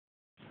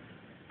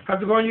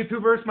How's it going,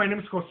 YouTubers? My name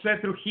is Jose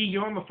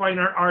Trujillo. I'm a fine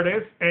art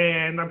artist,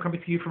 and I'm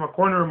coming to you from a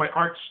corner of my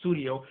art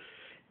studio.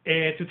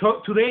 And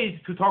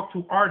today to talk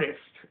to artists.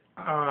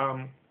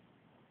 I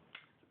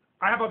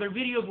have other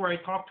videos where I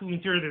talk to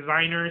interior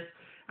designers,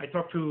 I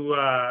talk to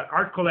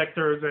art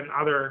collectors, and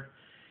other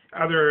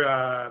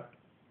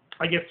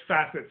I guess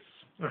facets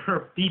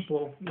or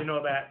people,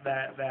 that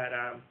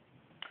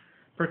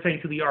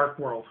pertain to the art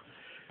world.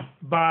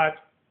 But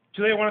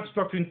today I wanted to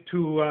talk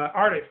to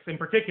artists in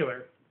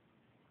particular.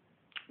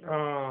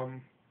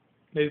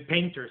 Maybe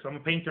painters. I'm a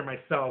painter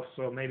myself,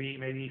 so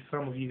maybe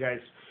some of you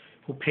guys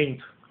who paint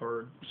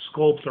or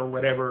sculpt or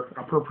whatever,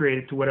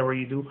 appropriate it to whatever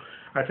you do.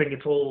 I think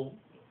it's all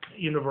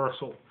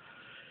universal.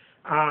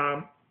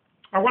 I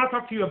want to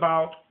talk to you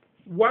about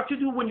what to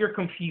do when you're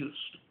confused,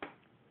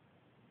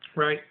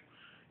 right?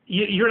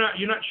 You're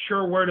not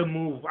sure where to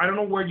move. I don't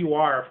know where you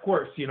are, of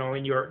course,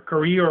 in your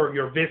career or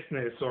your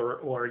business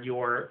or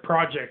your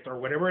project or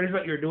whatever it is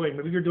that you're doing.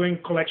 Maybe you're doing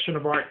a collection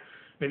of art.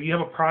 Maybe you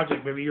have a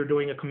project. Maybe you're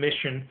doing a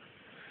commission.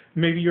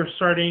 Maybe you're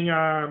starting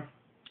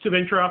to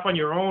venture off on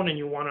your own and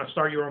you want to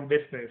start your own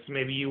business.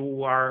 Maybe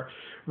you are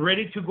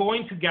ready to go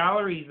into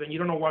galleries and you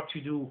don't know what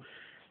to do.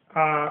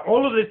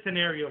 All of these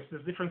scenarios,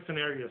 there's different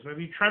scenarios.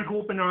 Maybe you're trying to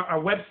open a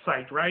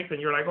website, right?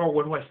 And you're like, oh,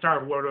 where do I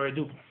start? What do I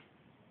do?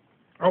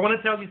 I want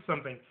to tell you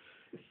something.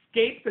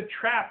 Escape the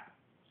trap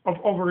of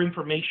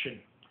over-information.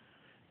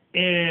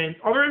 And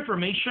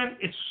over-information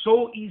is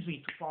so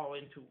easy to fall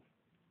into.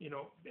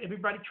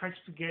 Everybody tries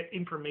to get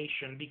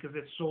information because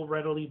it's so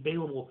readily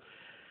available.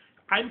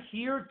 I'm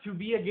here to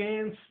be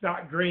against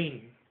that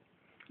grain.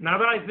 Not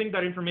that I think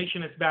that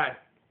information is bad,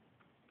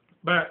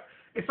 but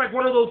it's like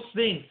one of those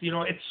things,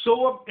 it's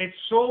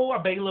so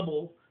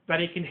available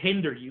that it can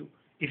hinder you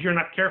if you're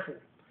not careful.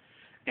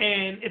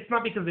 And it's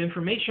not because the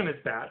information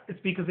is bad, it's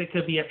because it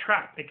could be a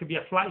trap. It could be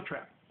a fly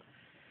trap.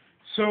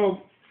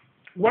 So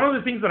one of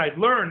the things that I've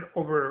learned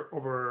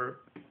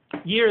over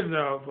years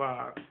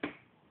of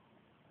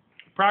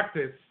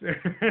practice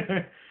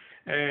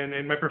and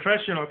in my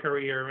professional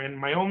career and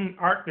my own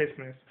art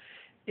business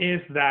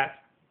is that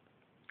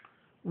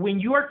when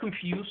you are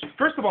confused,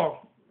 first of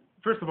all,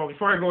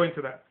 before I go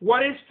into that,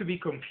 what is to be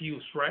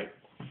confused, right?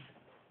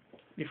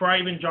 Before I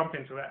even jump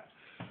into that.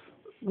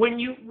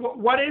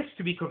 What is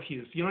to be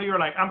confused? You're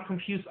like, I'm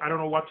confused, I don't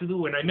know what to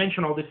do, and I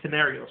mentioned all these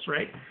scenarios,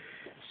 right?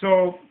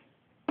 So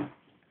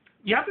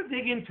you have to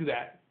dig into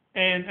that.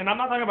 And I'm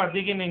not talking about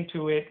digging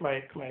into it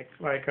like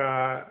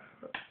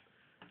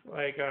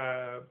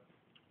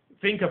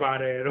think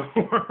about it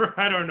or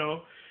I don't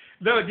know.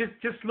 No,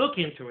 just look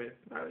into it.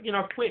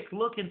 Quick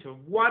look into it.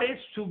 What is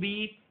to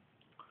be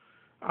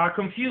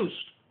confused?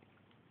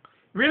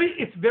 Really,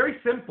 it's very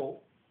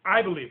simple,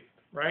 I believe,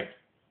 right?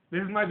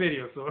 This is my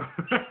video, so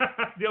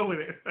deal with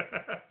it.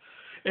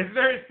 It's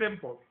very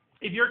simple.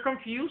 If you're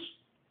confused,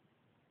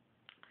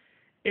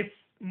 it's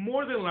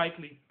more than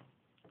likely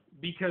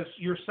because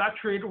you're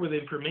saturated with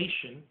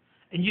information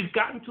and you've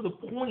gotten to the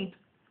point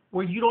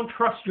where you don't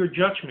trust your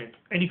judgment.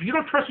 And if you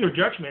don't trust your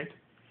judgment,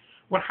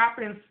 what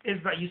happens is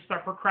that you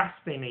start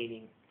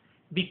procrastinating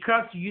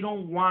because you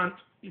don't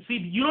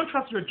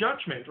trust your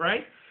judgment,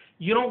 right?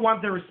 You don't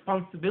want the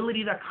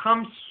responsibility that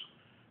comes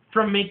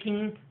from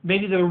making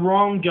maybe the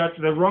wrong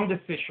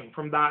decision,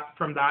 from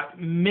that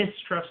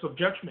mistrust of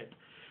judgment.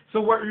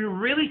 So what you're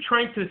really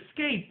trying to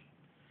escape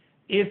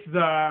is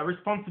the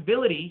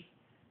responsibility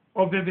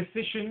of the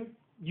decision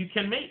you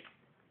can make.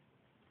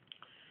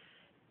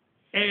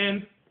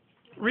 And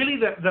really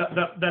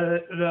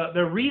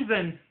the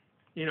reason,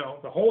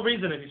 the whole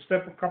reason, if you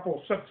step a couple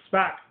of steps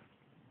back,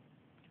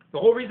 the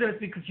whole reason is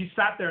because you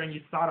sat there and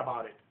you thought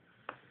about it.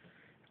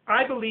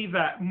 I believe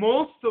that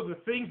most of the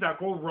things that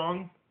go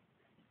wrong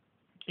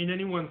in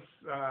anyone's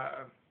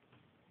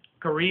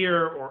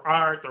career or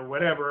art or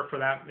whatever, for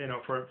that,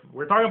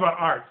 we're talking about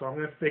art, so I'm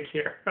going to stick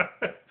here.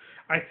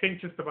 I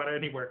think just about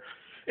anywhere.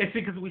 It's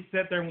because we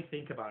sit there and we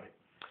think about it.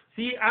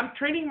 See, I'm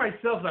training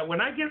myself that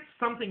when I get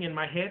something in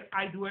my head,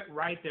 I do it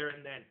right there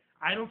and then.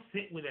 I don't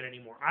sit with it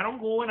anymore. I don't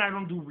go and I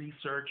don't do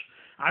research.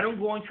 I don't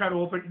go and try to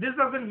open. This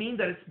doesn't mean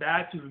that it's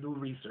bad to do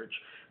research.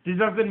 This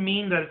doesn't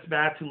mean that it's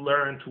bad to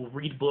learn, to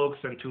read books,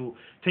 and to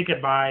take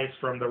advice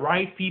from the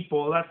right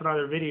people. That's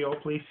another video.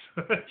 Please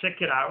check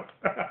it out.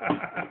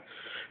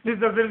 This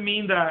doesn't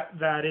mean that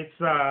it's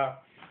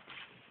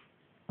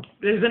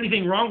there's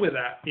anything wrong with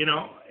that.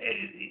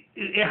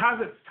 It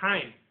has its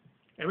time.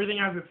 Everything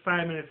has its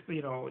time, and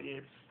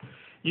it's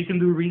you can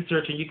do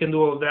research and you can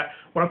do all of that.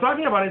 What I'm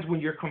talking about is when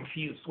you're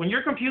confused. When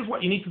you're confused,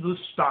 what you need to do is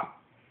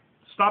stop.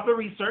 Stop the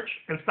research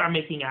and start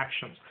making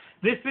actions.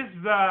 This is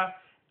the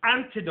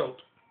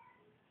antidote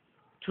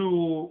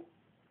to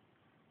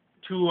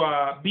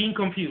being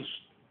confused.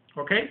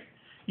 Okay?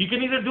 You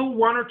can either do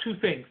one or two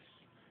things.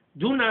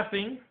 Do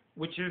nothing,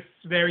 which is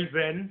very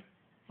zen.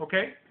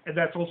 Okay? And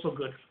that's also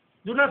good.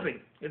 Do nothing.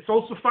 It's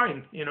also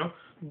fine.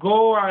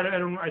 Go.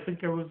 I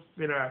think it was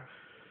in a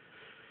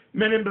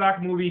Men in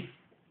Black movie.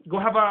 Go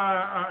have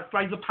a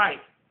slice of pie.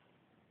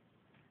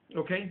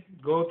 Okay?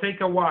 Go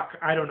take a walk.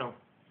 I don't know.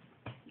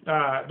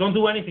 Don't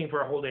do anything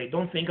for a whole day.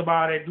 Don't think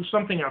about it. Do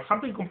something else,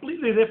 something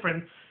completely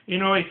different. You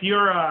know, if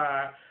you're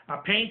a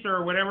painter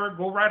or whatever,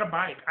 go ride a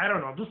bike. I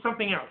don't know. Do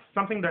something else,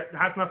 something that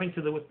has nothing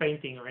to do with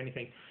painting or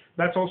anything.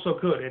 That's also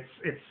good.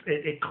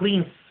 It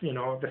cleans, you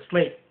know, the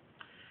slate.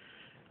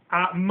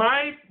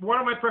 One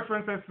of my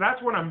preferences.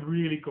 That's when I'm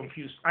really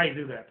confused. I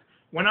do that.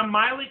 When I'm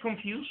mildly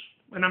confused,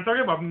 and I'm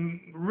talking about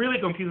really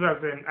confused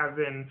as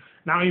in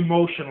now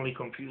emotionally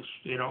confused.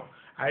 You know,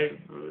 I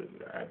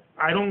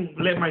don't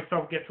let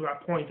myself get to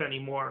that point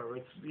anymore.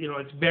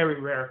 It's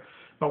very rare.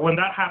 But when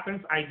that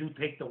happens, I do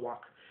take the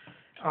walk.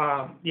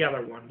 The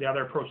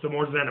other approach, the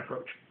more Zen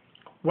approach.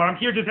 What I'm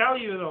here to tell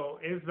you, though,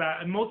 is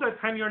that most of the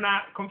time you're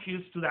not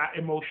confused to that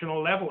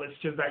emotional level. It's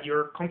just that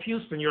you're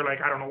confused and you're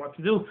like, I don't know what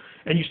to do,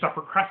 and you start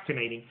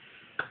procrastinating.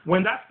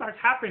 When that starts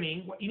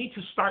happening, what you need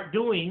to start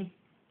doing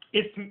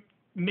is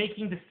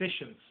making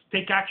decisions.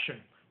 Take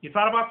action. You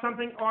thought about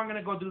something? Oh, I'm going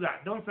to go do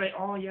that. Don't say,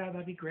 oh, yeah,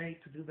 that'd be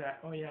great to do that.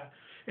 Oh, yeah.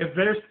 If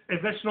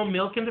there's no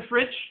milk in the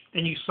fridge,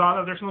 and you saw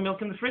that there's no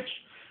milk in the fridge,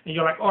 and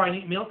you're like, oh, I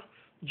need milk,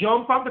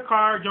 jump on the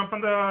car, jump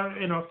on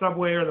the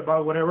subway or the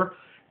bus, whatever,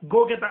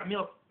 go get that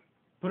milk.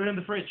 Put it in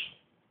the fridge.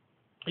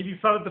 If you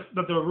felt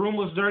that the room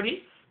was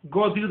dirty,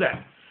 go do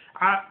that.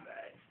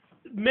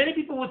 Many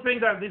people would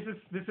think that this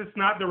is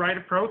not the right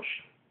approach.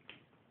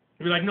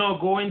 You're like, no,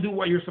 go and do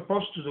what you're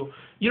supposed to do.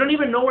 You don't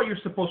even know what you're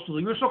supposed to do.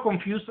 You're so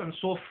confused and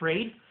so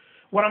afraid.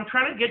 What I'm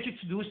trying to get you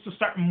to do is to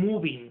start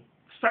moving,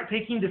 start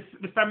making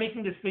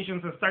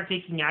decisions, and start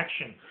taking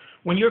action.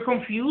 When you're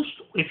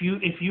confused, if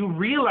you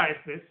realize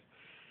this,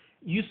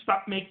 you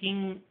stop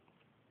making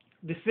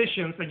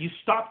decisions and you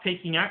stop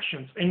taking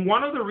actions. And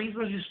one of the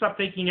reasons you stop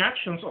taking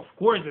actions, of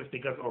course, is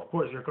because, of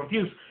course, you're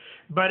confused.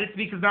 But it's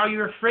because now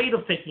you're afraid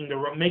of making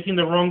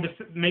the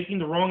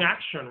wrong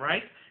action,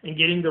 right? And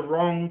getting the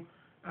wrong,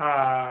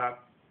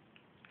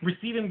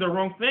 receiving the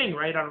wrong thing,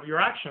 right, out of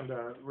your action,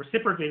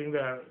 reciprocating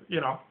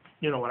you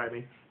know what I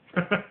mean.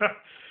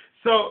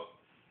 So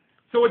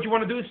what you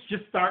want to do is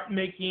just start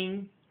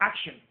making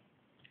action.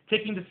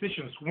 Taking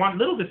decisions,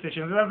 little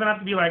decisions. It doesn't have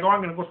to be like, oh, I'm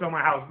going to go sell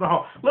my house.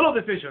 No, little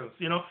decisions,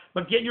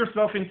 but get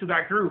yourself into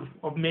that groove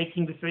of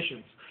making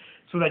decisions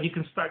so that you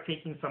can start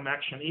taking some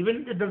action.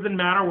 Even it doesn't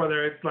matter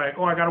whether it's like,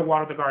 oh, I got to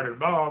water the garden,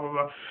 blah, blah,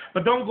 blah.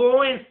 But don't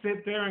go and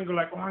sit there and go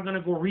like, oh, I'm going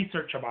to go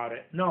research about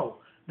it.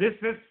 No, this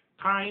is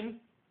time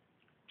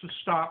to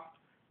stop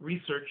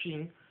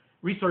researching.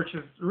 English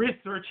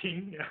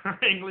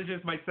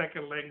is my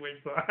second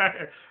language, so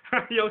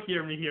you'll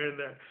hear me here and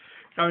there,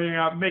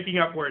 making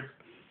up words.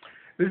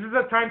 This is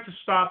a time to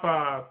stop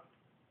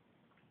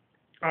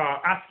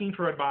asking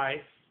for advice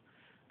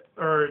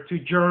or to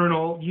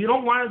journal. You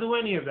don't want to do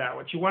any of that.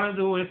 What you want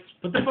to do is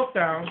put the book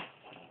down.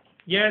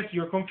 Yes,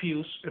 you're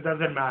confused. It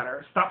doesn't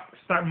matter.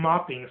 Start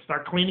mopping.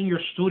 Start cleaning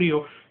your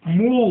studio.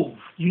 Move.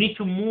 You need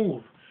to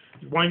move.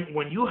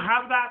 When you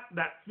have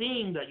that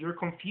thing that you're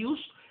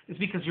confused, it's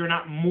because you're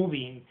not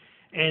moving,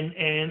 and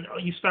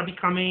you start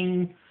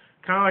becoming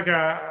kind of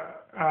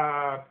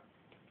like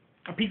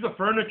a piece of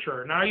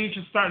furniture. Now you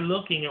just start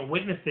looking and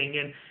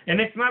witnessing,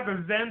 and it's not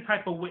the Zen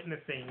type of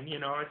witnessing.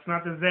 It's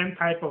not the Zen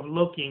type of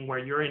looking where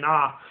you're in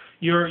awe.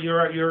 You're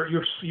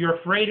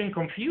afraid and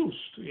confused.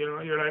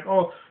 You're like,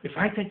 oh, if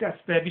I take that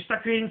step, you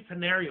start creating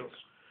scenarios.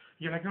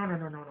 You're like, no,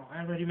 I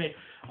already made.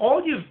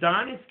 All you've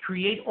done is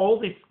create all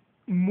this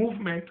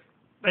movement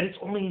that is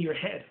only in your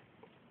head,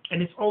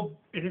 and it's all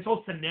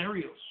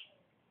scenarios.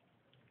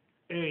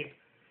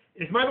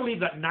 It's my belief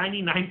that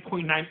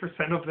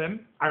 99.9% of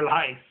them are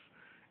lies.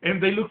 And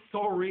they look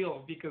so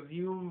real because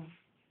you've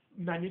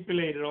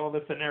manipulated all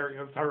the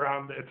scenarios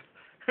around it.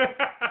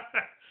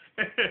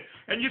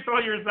 And you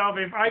tell yourself,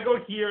 if I go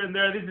here and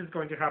there, this is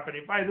going to happen.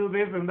 If I do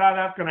this and that,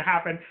 that's going to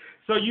happen.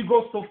 So you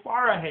go so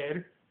far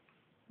ahead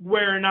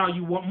where now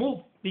you won't move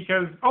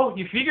because, oh,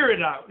 you figure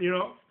it out,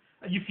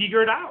 You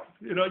figure it out.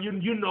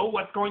 You know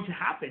what's going to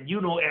happen.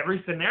 You know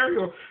every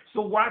scenario.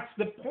 So what's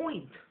the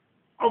point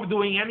of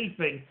doing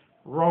anything?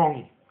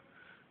 Wrong.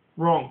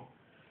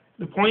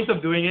 The point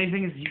of doing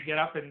anything is you get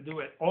up and do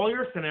it. All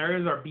your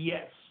scenarios are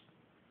BS.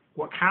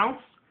 What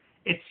counts?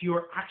 It's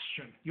your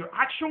action. Your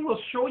action will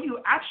show you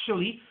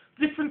actually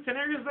different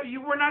scenarios that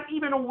you were not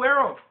even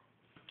aware of.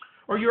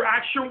 Or your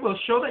action will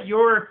show that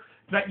you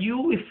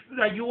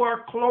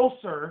are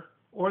closer,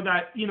 or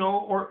that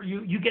or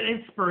you get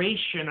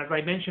inspiration, as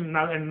I mentioned in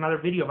another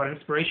video about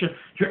inspiration.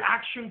 Your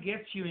action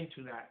gets you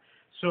into that.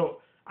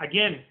 So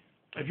again,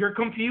 if you're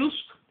confused,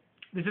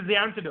 this is the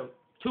antidote.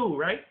 2,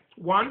 right?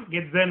 1,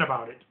 get Zen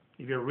about it.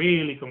 If you're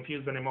really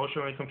confused and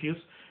emotionally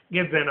confused,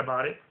 get Zen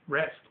about it.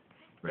 Rest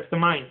the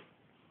mind.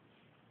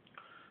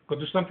 Go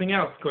do something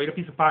else. Go eat a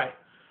piece of pie.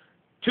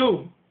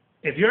 2,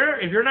 if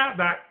you're not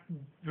that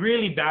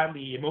really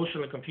badly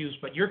emotionally confused,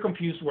 but you're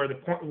confused to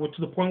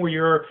the point where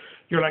you're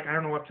like, I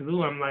don't know what to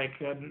do. I'm like,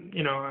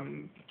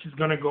 I'm just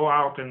gonna go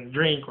out and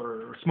drink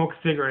or smoke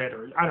a cigarette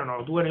or I don't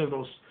know, do any of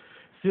those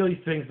silly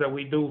things that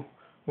we do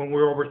when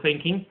we're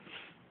overthinking.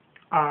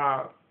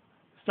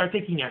 Start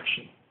taking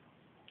action.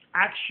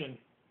 Action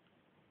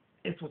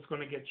is what's going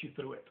to get you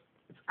through it.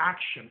 It's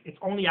action. It's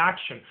only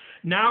action.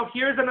 Now,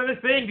 here's another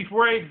thing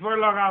before I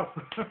log out.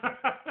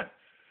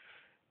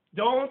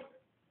 Don't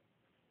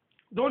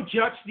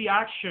judge the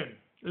action.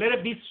 Let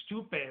it be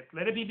stupid.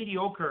 Let it be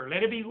mediocre.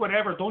 Let it be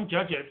whatever. Don't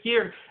judge it.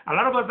 Here, a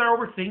lot of us are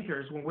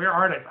overthinkers when we're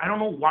artists. I don't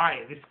know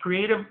why. This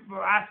creative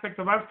aspect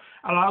of us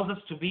allows us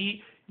to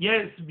be,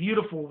 yes,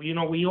 beautiful. You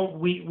know,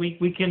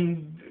 we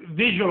can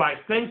visualize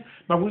things,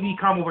 but we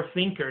become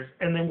overthinkers.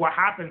 And then what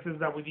happens is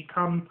that we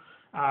become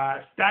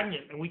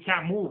stagnant and we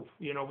can't move.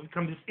 You know, we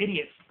become these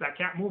idiots that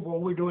can't move. All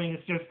we're doing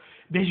is just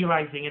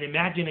visualizing and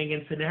imagining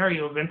in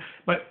scenarios.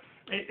 But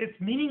it's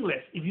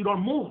meaningless if you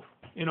don't move.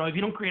 You know, if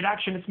you don't create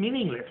action, it's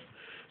meaningless.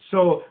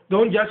 So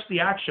don't judge the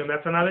action.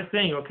 That's another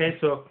thing, okay?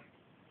 So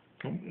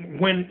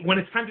when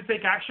it's time to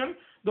take action,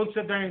 don't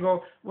sit there and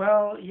go,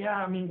 well, yeah,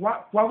 I mean,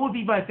 what would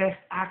be my best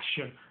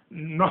action?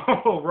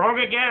 No, wrong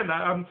again.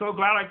 I'm so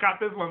glad I caught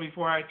this one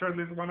before I turned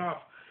this one off.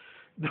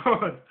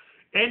 Don't.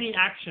 Any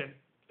action,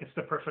 it's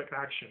the perfect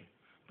action.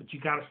 But you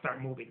got to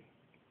start moving.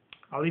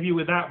 I'll leave you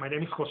with that. My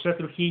name is Jose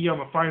Trujillo.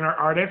 I'm a fine art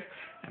artist.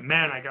 And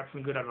man, I got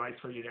some good advice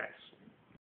for you guys.